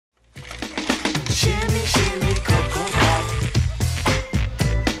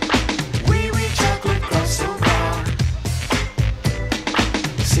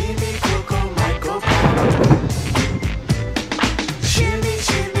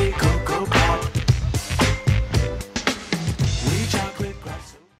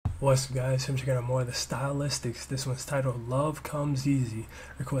What's up, guys? I'm checking out more of the Stylistics. This one's titled Love Comes Easy,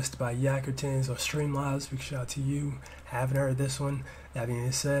 requested by Yackertons or Streamlives. Big shout out to you. Haven't heard this one. That being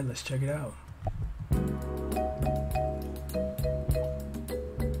said, let's check it out.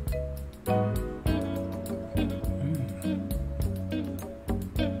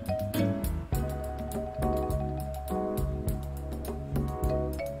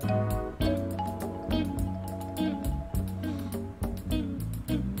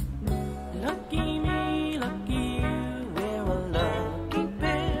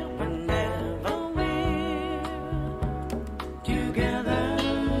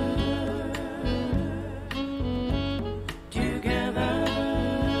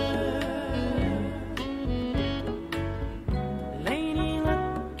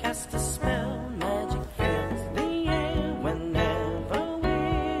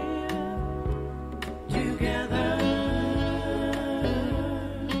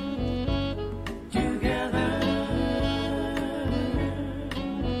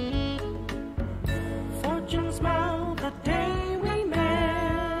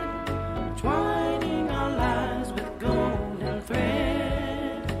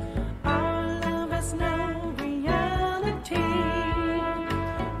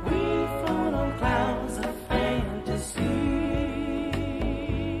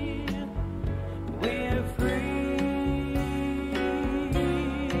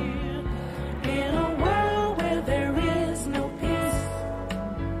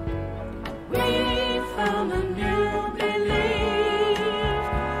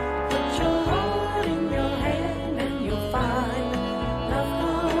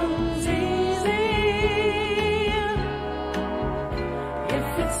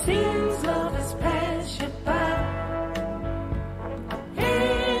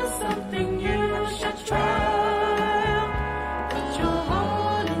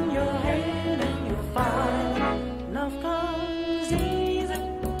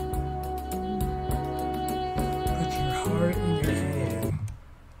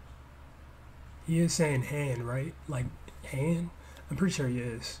 He is saying hand, right? Like hand? I'm pretty sure he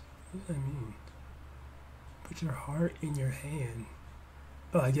is. What does that mean? Put your heart in your hand.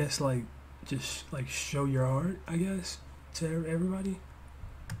 Oh, I guess like just like show your heart, I guess, to everybody.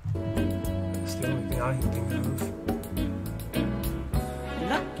 That's the only thing I can think of.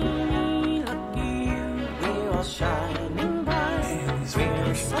 Lucky me, lucky you, we are shining bright. Man, these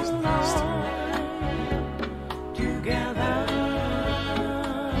variations are nice too. Together.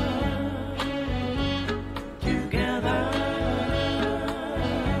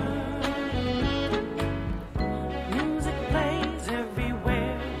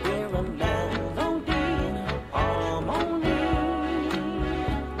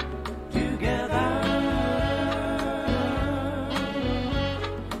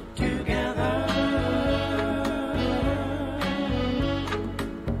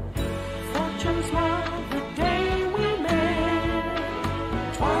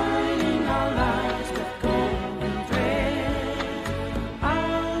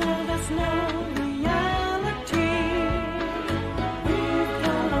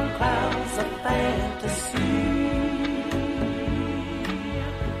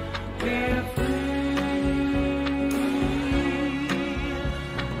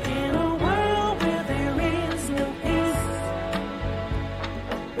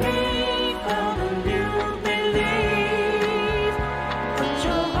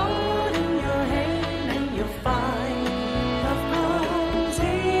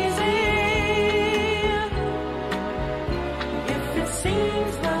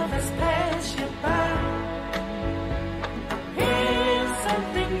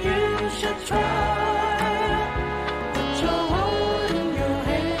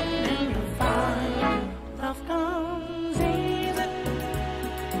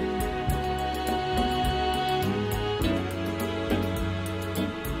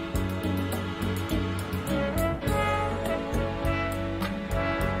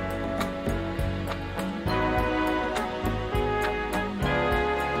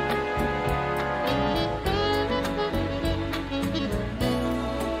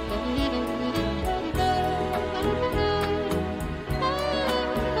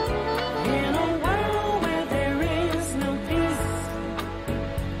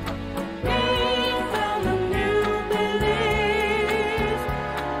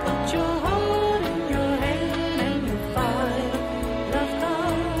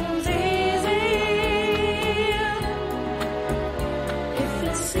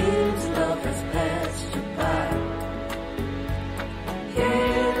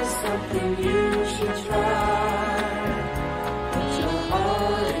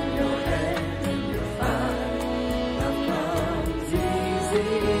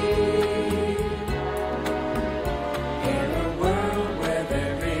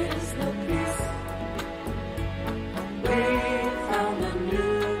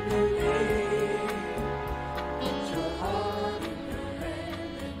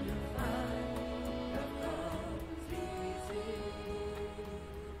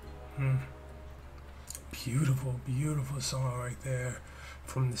 Mm. Beautiful, beautiful song right there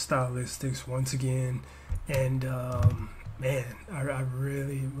from the Stylistics once again. And man, I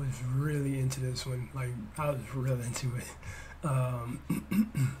really was really into this one. Like I was really into it. I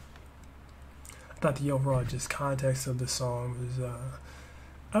thought the overall just context of the song was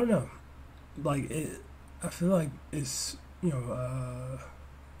I don't know, like it. I feel like it's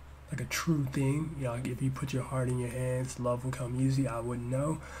like a true thing. Like if you put your heart in your hands, love will come easy. I wouldn't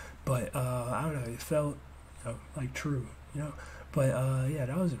know, but I don't know. It felt like true. You know. But yeah,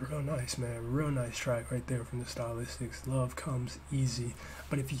 that was real nice, man. Real nice track right there from the Stylistics. Love comes easy.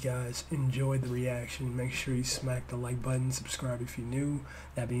 But if you guys enjoyed the reaction, make sure you smack the like button, subscribe if you're new.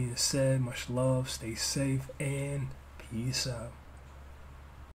 That being said, much love, stay safe, and peace out.